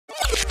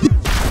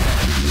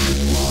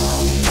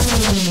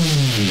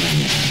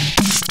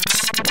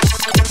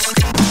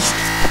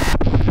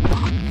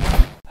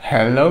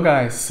Hello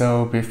guys,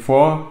 so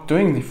before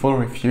doing the full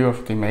review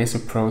of the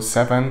Meizu Pro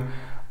 7,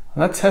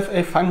 let's have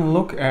a final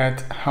look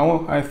at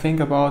how I think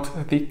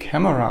about the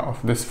camera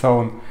of this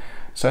phone.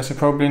 So as you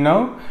probably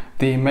know,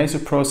 the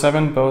Meizu Pro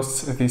 7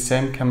 boasts the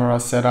same camera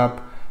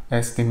setup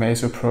as the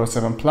Meizu Pro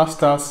 7 Plus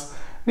does.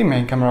 The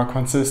main camera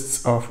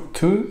consists of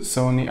two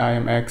Sony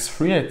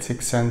IMX386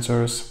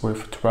 sensors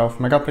with 12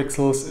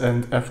 megapixels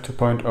and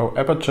f2.0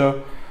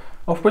 aperture,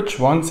 of which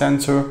one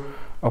sensor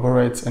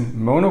operates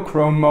in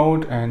monochrome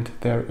mode and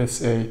there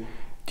is a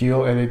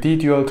dual LED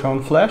dual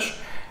tone flash.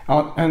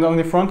 And on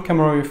the front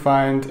camera we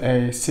find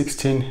a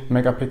 16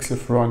 megapixel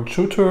front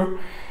shooter,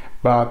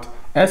 but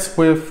as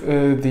with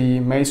the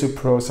Meizu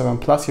Pro 7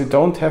 Plus, you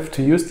don't have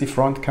to use the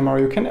front camera.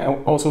 You can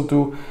also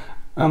do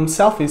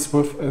selfies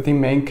with the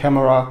main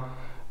camera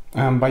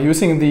by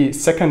using the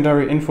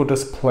secondary info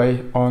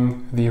display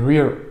on the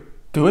rear.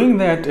 Doing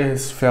that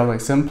is fairly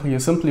simple. You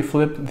simply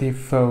flip the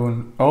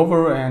phone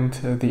over and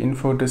the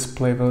info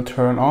display will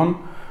turn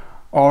on,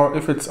 or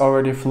if it's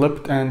already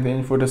flipped and the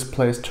info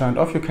display is turned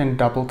off, you can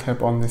double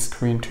tap on the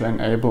screen to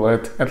enable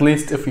it, at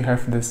least if you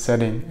have this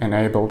setting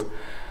enabled.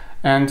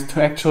 And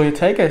to actually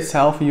take a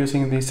selfie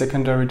using the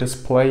secondary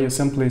display, you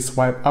simply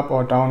swipe up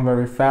or down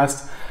very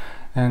fast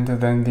and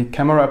then the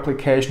camera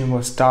application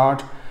will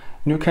start.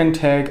 You can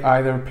take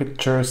either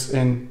pictures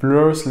in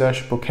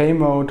blur/bokeh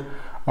mode,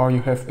 or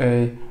you have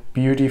a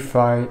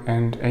beautify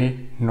and a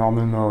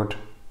normal mode.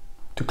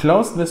 To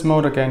close this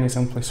mode again, you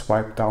simply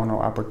swipe down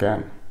or up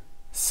again.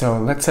 So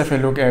let's have a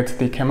look at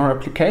the camera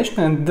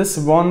application, and this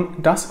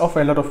one does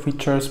offer a lot of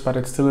features, but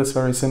it still is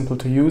very simple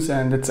to use,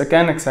 and it's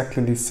again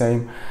exactly the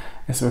same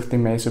as with the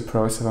Meizu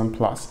Pro 7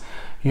 Plus.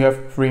 You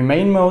have three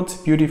main modes: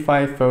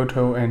 beautify,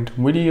 photo and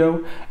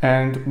video,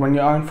 and when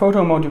you are in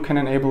photo mode you can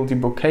enable the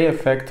bokeh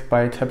effect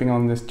by tapping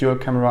on this dual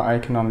camera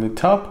icon on the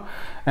top,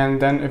 and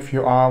then if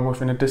you are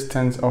within a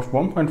distance of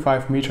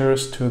 1.5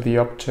 meters to the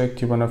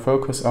object you want to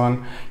focus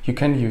on, you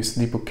can use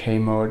the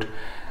bokeh mode.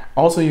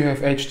 Also you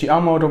have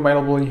HDR mode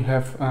available, you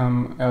have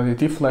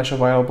LED flash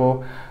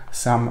available,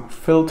 some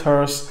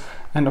filters,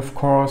 and of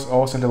course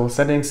also a little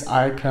settings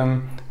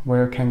icon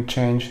where you can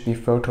change the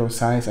photo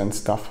size and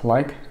stuff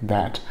like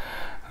that.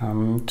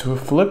 To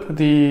flip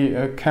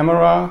the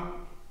camera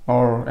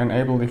or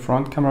enable the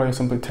front camera, you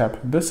simply tap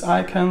this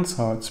icon,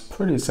 so it's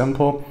pretty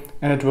simple,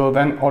 and it will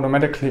then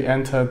automatically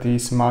enter the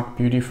Smart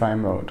Beautify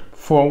mode.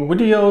 For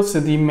videos,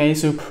 the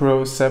Meizu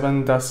Pro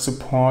 7 does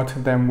support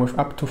them with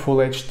up to Full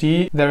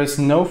HD. There is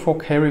no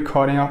 4K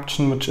recording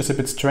option, which is a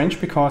bit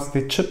strange because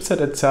the chipset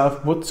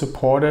itself would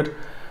support it.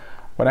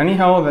 But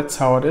anyhow, that's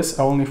how it is,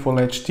 only Full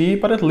HD,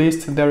 but at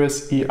least there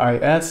is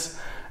EIS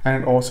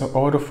and also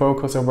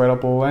autofocus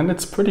available, and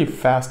it's pretty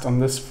fast on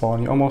this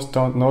phone. You almost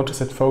don't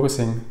notice it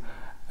focusing.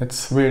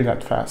 It's really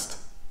that fast.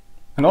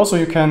 And also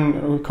you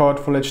can record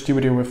Full HD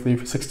video with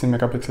the 16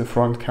 megapixel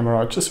front camera,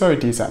 which is very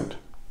decent.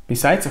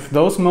 Besides of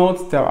those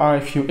modes, there are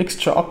a few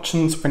extra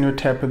options when you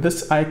tap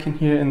this icon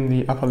here in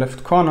the upper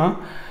left corner.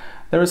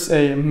 There is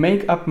a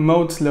make-up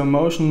mode, slow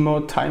motion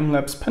mode,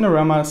 time-lapse,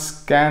 panorama,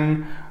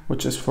 scan,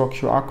 which is for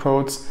QR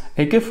codes,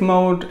 a GIF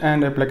mode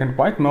and a black and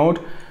white mode.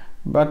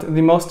 But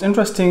the most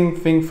interesting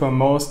thing for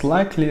most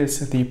likely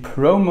is the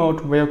Pro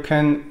mode, where you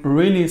can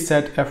really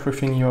set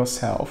everything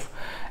yourself.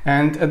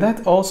 And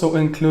that also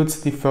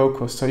includes the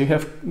focus. So you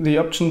have the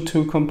option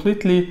to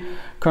completely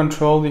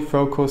control the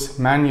focus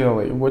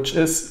manually,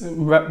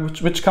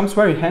 which comes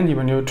very handy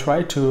when you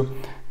try to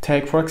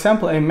take, for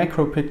example, a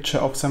macro picture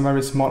of some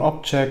very small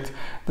object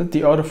that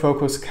the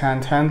autofocus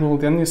can't handle.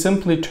 Then you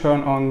simply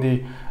turn on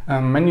the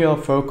manual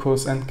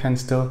focus and can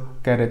still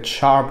get it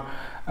sharp.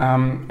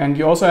 And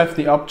you also have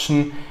the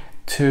option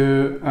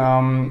to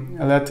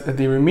let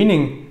the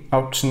remaining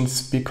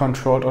options be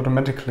controlled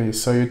automatically,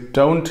 so you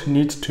don't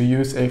need to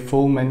use a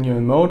full manual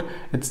mode.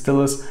 It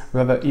still is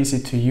rather easy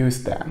to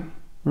use then.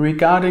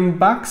 Regarding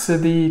bugs,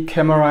 the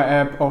camera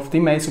app of the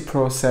Meizu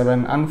Pro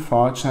 7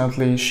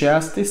 unfortunately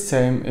shares the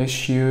same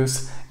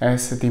issues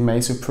as the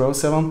Meizu Pro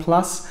 7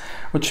 Plus,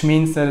 which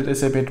means that it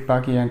is a bit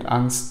buggy and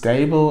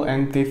unstable.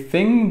 And the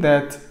thing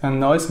that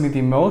annoys me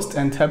the most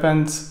and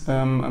happens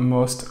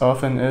most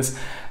often is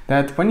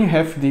that when you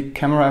have the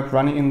camera app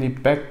running in the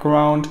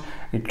background,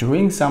 you're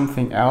doing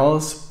something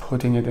else,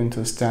 putting it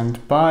into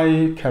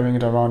standby, carrying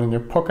it around in your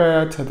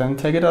pocket, then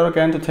take it out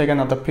again to take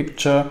another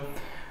picture,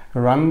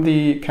 run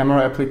the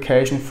camera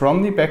application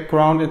from the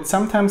background, it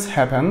sometimes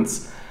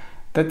happens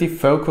that the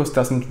focus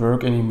doesn't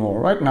work anymore.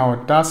 Right now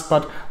it does,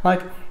 but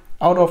like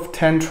out of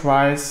 10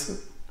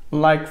 tries,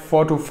 like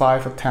 4 to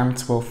 5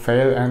 attempts will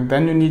fail, and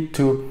then you need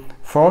to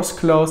force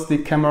close the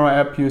camera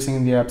app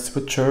using the app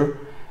switcher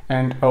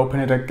and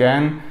open it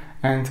again,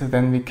 and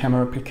then the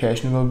camera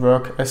application will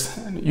work as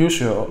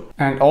usual.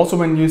 And also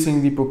when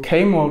using the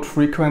bokeh mode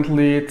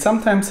frequently, it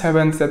sometimes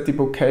happens that the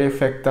bokeh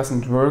effect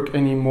doesn't work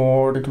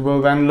anymore. It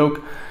will then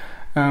look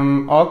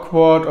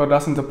awkward or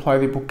doesn't apply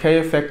the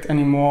bokeh effect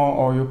anymore,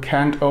 or you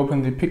can't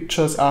open the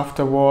pictures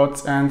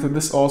afterwards, and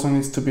this also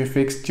needs to be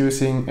fixed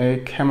using a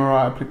camera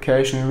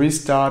application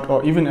restart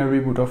or even a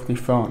reboot of the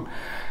phone.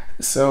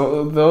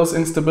 So those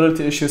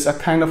instability issues are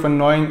kind of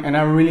annoying, and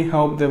I really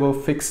hope they will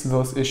fix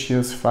those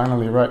issues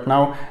finally. Right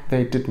now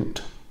they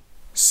didn't.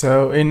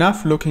 So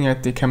enough looking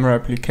at the camera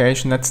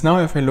application. Let's now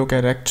have a look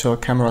at actual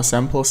camera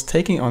samples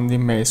taking on the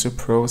Meizu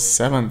Pro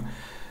 7.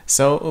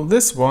 So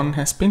this one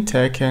has been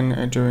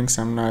taken during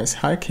some nice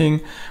hiking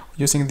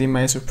using the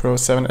Meizu Pro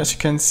 7. As you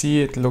can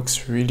see, it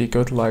looks really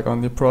good like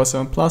on the Pro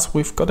 7 Plus.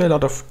 We've got a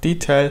lot of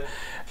detail,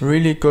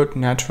 really good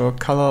natural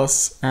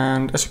colors,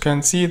 and as you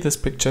can see, this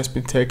picture has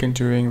been taken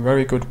during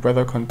very good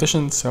weather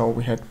conditions, so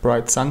we had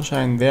bright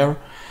sunshine there.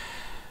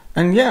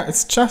 And yeah,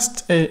 it's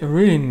just a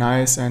really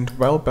nice and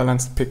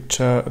well-balanced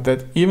picture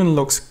that even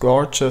looks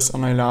gorgeous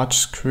on a large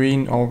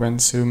screen or when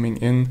zooming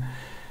in.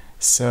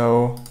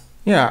 So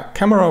yeah,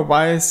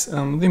 camera-wise, the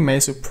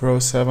Meizu Pro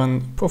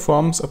 7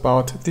 performs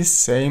about the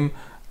same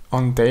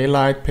on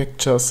daylight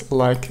pictures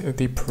like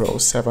the Pro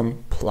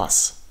 7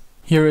 Plus.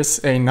 Here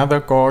is another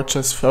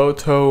gorgeous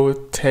photo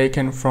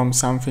taken from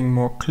something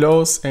more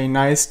close, a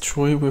nice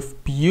tree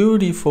with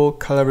beautiful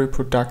color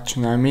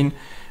reproduction. I mean,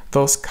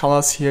 those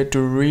colors here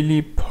do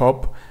really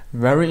pop,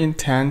 very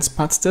intense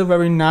but still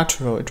very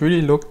natural. It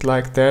really looked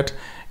like that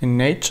in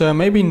nature,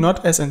 maybe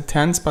not as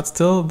intense, but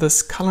still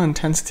this color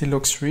intensity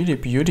looks really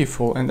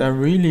beautiful, and I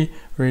really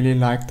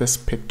like this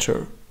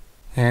picture.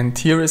 And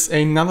here is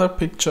another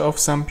picture of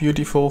some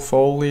beautiful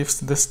fall leaves,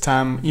 this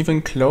time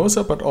even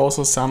closer but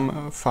also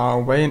some far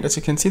away, and as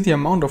you can see, the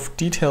amount of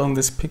detail in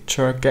this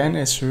picture again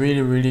is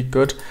really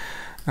good.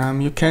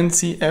 You can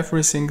see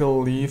every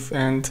single leaf,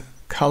 and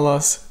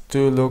colors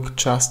do look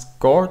just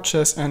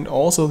gorgeous, and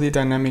also the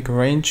dynamic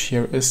range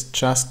here is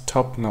just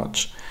top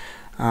notch.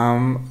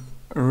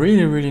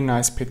 Really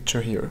nice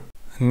picture here.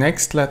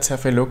 Next, let's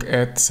have a look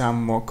at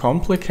some more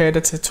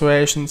complicated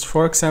situations.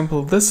 For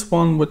example, this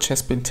one, which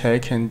has been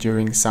taken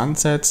during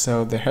sunset,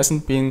 so there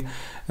hasn't been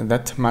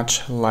that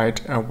much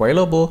light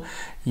available,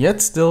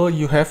 yet still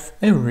you have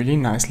a really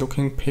nice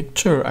looking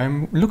picture.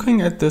 I'm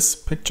looking at this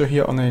picture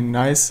here on a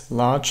nice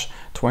large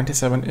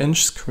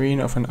 27-inch screen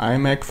of an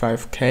iMac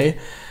 5K,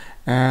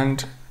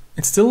 and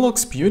it still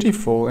looks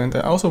beautiful. And I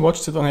also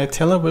watched it on a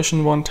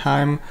television one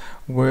time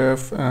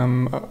with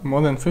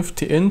more than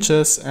 50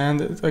 inches,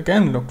 and it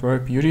again looked very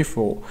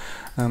beautiful.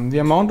 The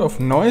amount of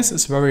noise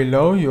is very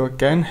low. You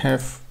again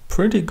have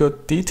pretty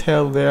good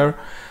detail there.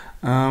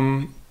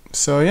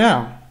 So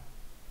yeah,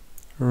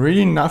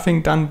 really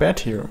nothing done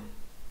bad here.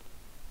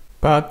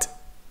 But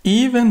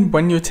even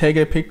when you take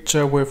a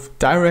picture with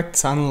direct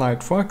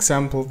sunlight, for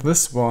example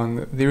this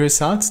one, the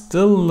results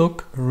still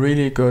look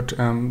really good.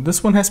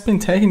 This one has been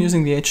taken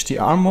using the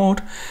HDR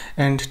mode,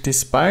 and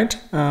despite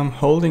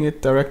holding it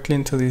directly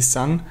into the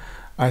sun,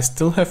 I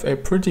still have a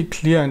pretty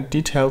clear and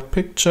detailed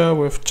picture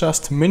with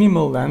just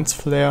minimal lens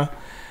flare.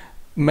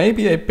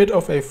 Maybe a bit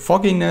of a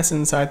fogginess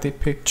inside the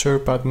picture,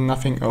 but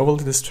nothing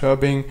overly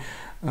disturbing.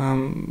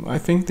 I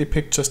think the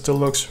picture still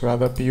looks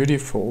rather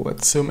beautiful.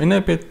 Let's zoom in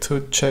a bit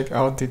to check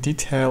out the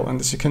detail, and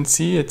as you can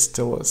see, it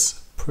still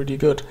is pretty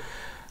good.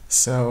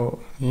 So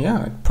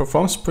yeah, it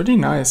performs pretty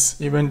nice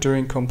even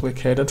during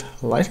complicated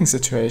lighting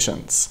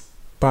situations.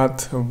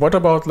 But what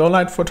about low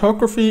light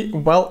photography?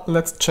 Well,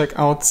 let's check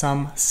out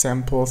some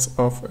samples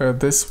of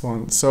this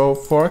one. So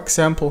for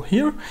example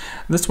here,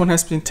 this one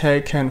has been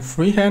taken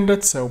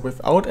free-handed, so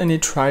without any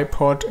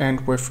tripod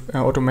and with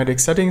automatic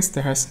settings.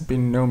 There has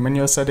been no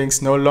manual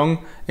settings, no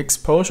long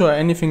exposure or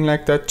anything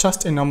like that,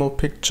 just a normal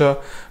picture,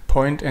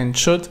 point and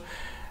shoot.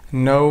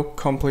 No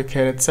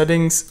complicated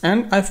settings,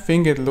 and I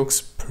think it looks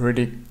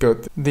pretty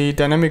good. The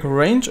dynamic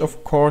range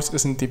of course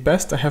isn't the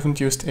best. I haven't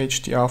used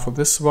HDR for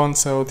this one,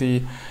 so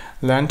the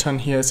lantern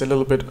here is a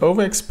little bit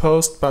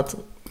overexposed, but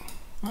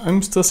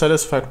I'm still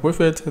satisfied with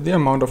it. The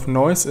amount of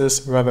noise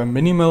is rather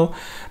minimal,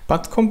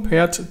 but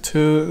compared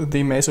to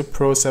the Meizu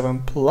Pro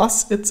 7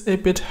 Plus, it's a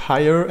bit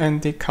higher,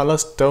 and the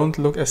colors don't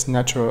look as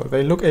natural.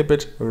 They look a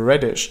bit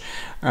reddish,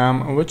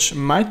 which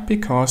might be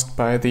caused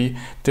by the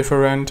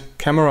different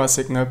camera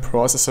signal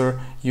processor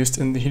used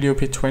in the Helio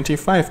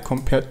P25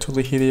 compared to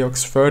the Helio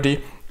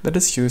X30 that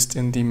is used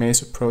in the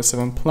Meizu Pro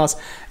 7 Plus.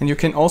 And you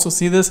can also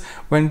see this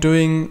when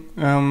doing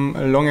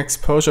long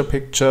exposure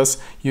pictures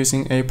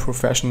using a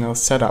professional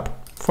setup.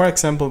 For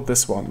example,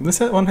 this one. This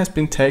one has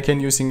been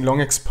taken using long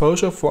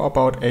exposure for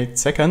about 8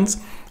 seconds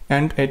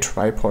and a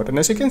tripod. And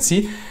as you can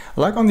see,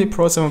 like on the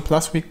Pro 7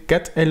 Plus, we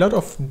get a lot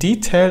of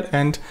detail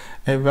and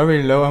a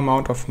very low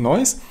amount of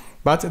noise,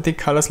 but the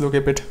colors look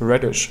a bit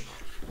reddish.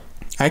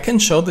 I can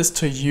show this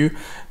to you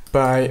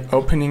by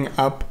opening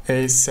up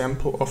a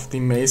sample of the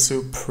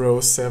Meizu Pro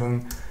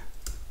 7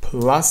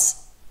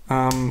 Plus.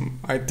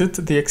 I did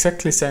the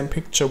exactly same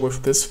picture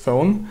with this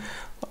phone.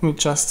 Let me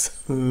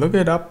just look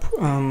it up.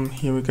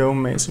 Here we go,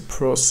 Meizu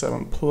Pro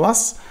 7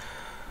 Plus.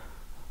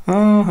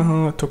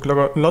 I took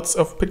lots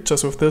of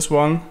pictures with this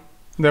one.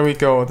 There we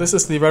go. This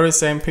is the very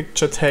same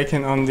picture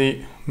taken on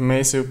the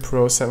Meizu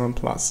Pro 7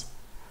 Plus.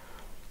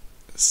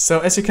 So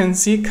as you can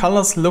see,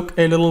 colors look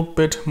a little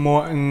bit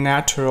more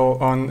natural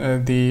on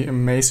the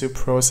Meizu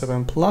Pro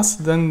 7 Plus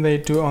than they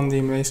do on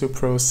the Meizu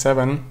Pro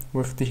 7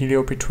 with the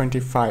Helio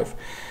P25.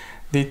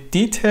 The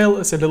detail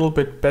is a little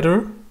bit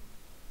better.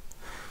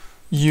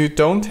 you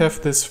don't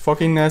have this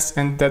fogginess,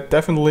 and that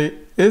definitely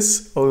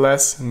is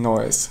less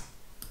noise.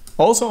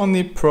 Also on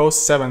the Pro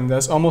 7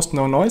 there's almost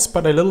no noise,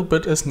 but a little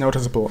bit is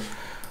noticeable.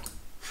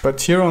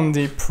 But here on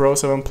the Pro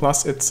 7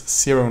 Plus it's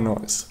zero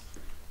noise.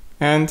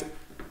 And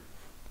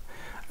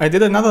I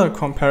did another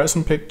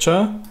comparison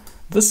picture,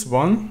 this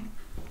one.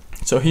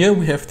 So here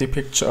we have the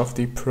picture of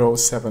the Pro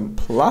 7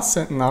 Plus,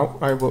 and now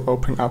I will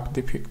open up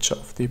the picture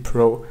of the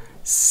Pro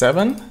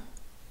 7.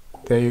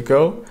 There you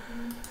go.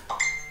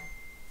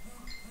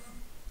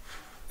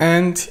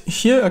 And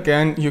here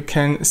again you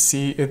can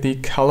see the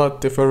color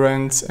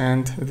difference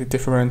and the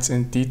difference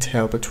in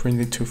detail between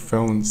the two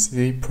phones.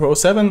 The Pro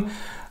 7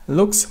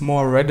 looks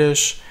more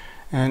reddish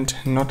and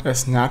not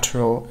as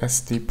natural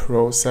as the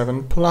Pro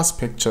 7 Plus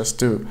pictures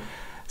do.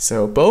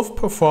 So both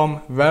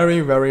perform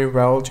very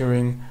well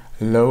during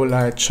low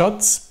light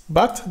shots,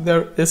 but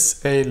there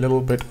is a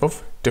little bit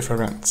of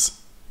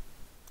difference.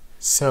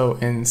 So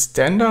in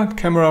standard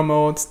camera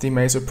modes, the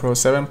Meizu Pro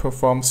 7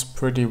 performs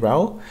pretty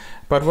well.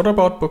 But what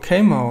about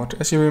bokeh mode?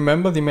 As you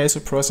remember, the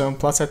Meizu Pro 7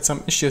 Plus had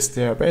some issues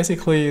there.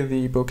 Basically,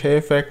 the bokeh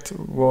effect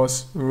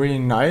was really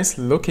nice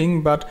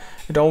looking, but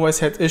it always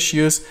had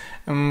issues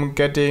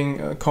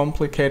getting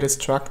complicated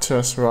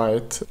structures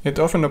right. It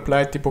often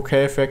applied the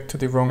bokeh effect to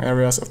the wrong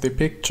areas of the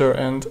picture,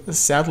 and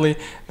sadly,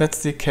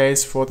 that's the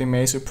case for the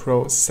Meizu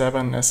Pro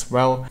 7 as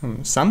well.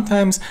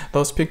 Sometimes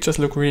those pictures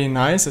look really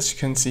nice, as you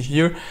can see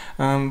here,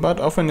 but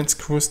often it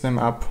screws them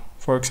up.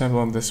 For example,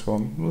 on this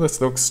one.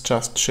 This looks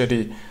just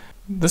shitty.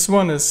 This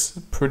one is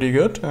pretty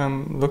good.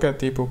 Look at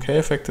the bokeh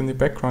effect in the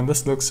background.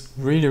 This looks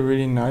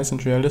really nice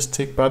and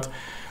realistic, but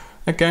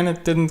again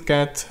it didn't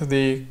get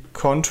the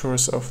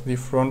contours of the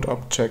front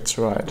objects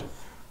right.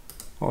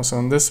 Also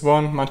on this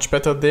one, much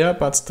better there,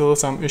 but still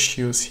some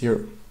issues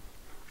here.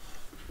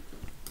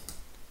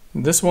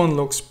 This one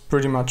looks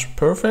pretty much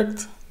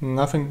perfect.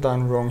 Nothing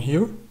done wrong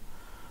here.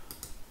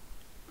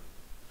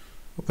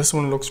 This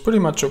one looks pretty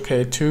much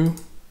okay too.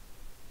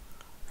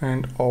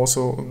 And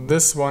also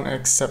this one,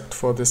 except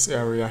for this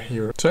area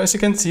here. So as you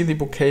can see, the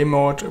bokeh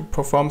mode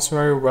performs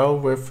very well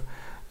with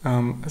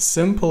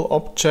simple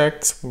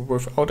objects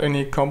without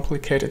any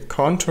complicated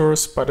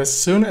contours, but as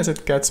soon as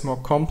it gets more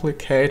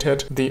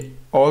complicated, the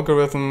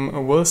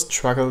algorithm will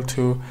struggle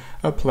to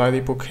apply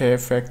the bokeh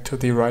effect to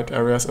the right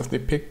areas of the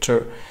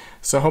picture.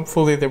 So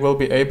hopefully they will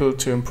be able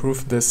to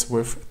improve this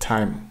with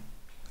time.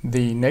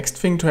 The next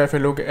thing to have a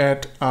look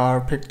at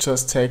are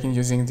pictures taken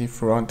using the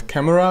front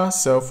camera.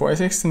 So for a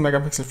 16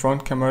 megapixel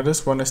front camera,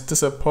 this one is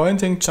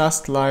disappointing,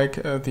 just like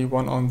the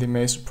one on the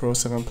Meizu Pro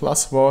 7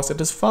 Plus was.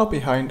 It is far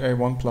behind a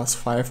OnePlus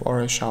 5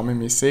 or a Xiaomi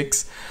Mi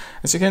 6.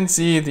 As you can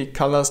see, the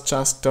colors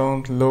just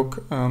don't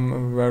look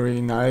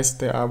very nice.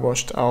 They are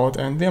washed out,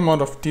 and the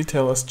amount of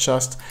detail is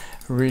just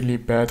really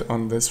bad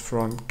on this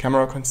front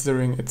camera,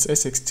 considering it's a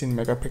 16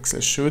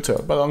 megapixel shooter.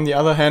 But on the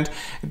other hand,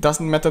 it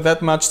doesn't matter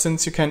that much,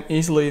 since you can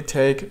easily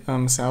take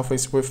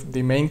selfies with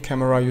the main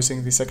camera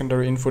using the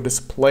secondary info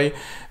display.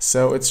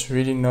 So it's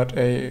really not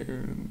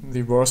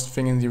the worst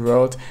thing in the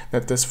world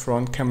that this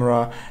front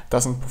camera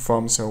doesn't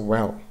perform so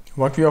well.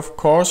 What we of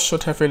course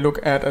should have a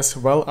look at as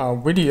well are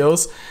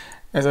videos.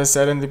 As I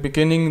said in the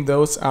beginning,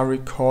 those are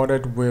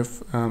recorded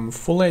with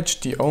Full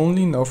HD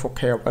only, no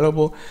 4K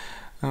available.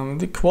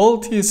 The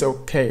quality is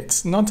okay,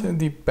 it's not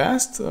the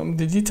best.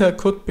 The detail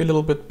could be a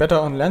little bit better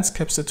on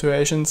landscape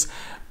situations,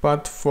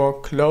 but for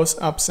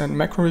close-ups and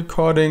macro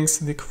recordings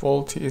the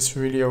quality is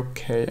really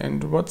okay.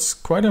 And what's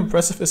quite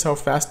impressive is how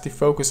fast the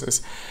focus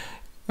is.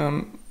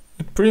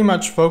 It pretty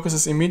much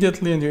focuses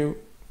immediately, and you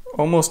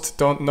almost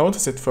don't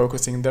notice it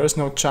focusing. There is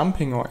no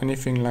jumping or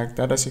anything like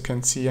that, as you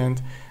can see,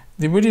 and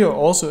the video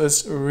also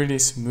is really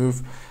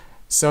smooth.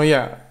 So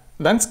yeah,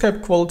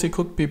 landscape quality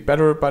could be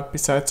better, but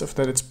besides of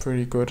that it's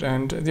pretty good,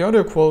 and the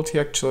audio quality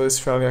actually is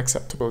fairly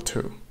acceptable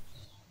too.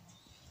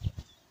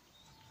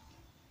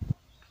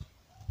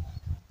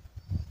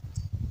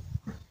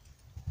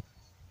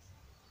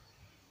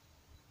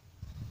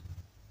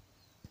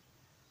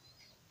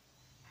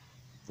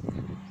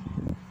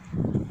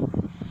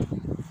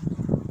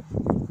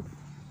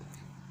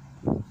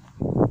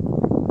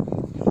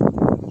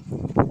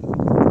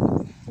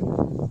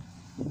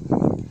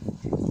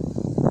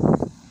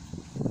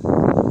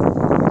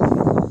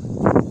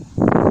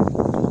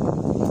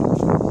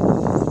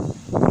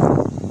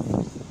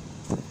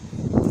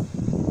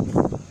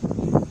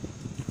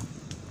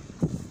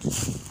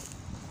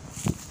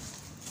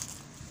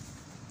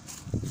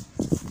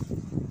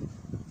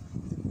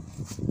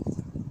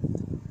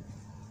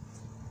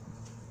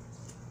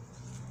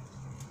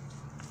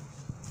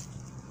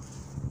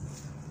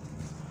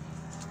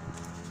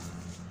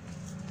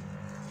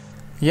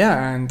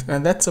 Yeah,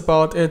 and that's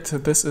about it.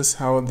 This is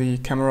how the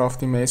camera of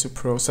the Meizu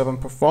Pro 7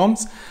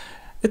 performs.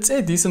 It's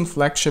a decent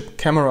flagship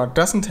camera. It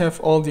doesn't have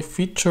all the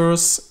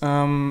features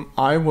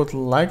I would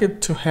like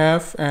it to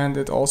have, and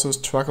it also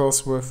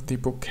struggles with the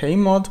bokeh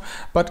mod.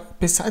 But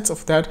besides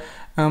of that,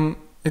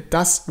 it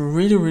does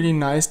really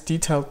nice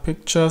detailed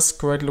pictures,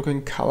 great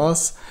looking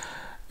colors,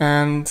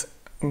 and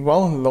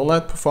well, low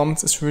light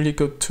performance is really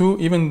good too,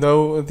 even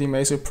though the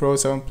Meizu Pro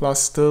 7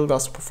 Plus still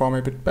does perform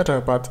a bit better.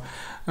 But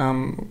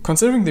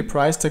considering the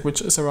price tag,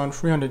 which is around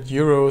 300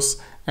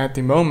 euros at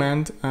the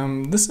moment,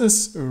 this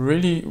is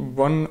really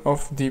one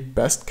of the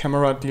best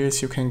camera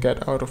deals you can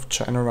get out of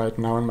China right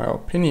now, in my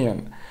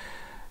opinion.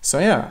 So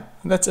yeah,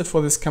 that's it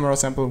for this camera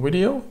sample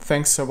video.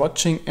 Thanks for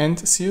watching and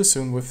see you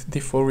soon with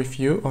the full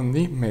review on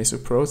the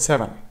Meizu Pro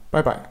 7.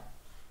 Bye bye.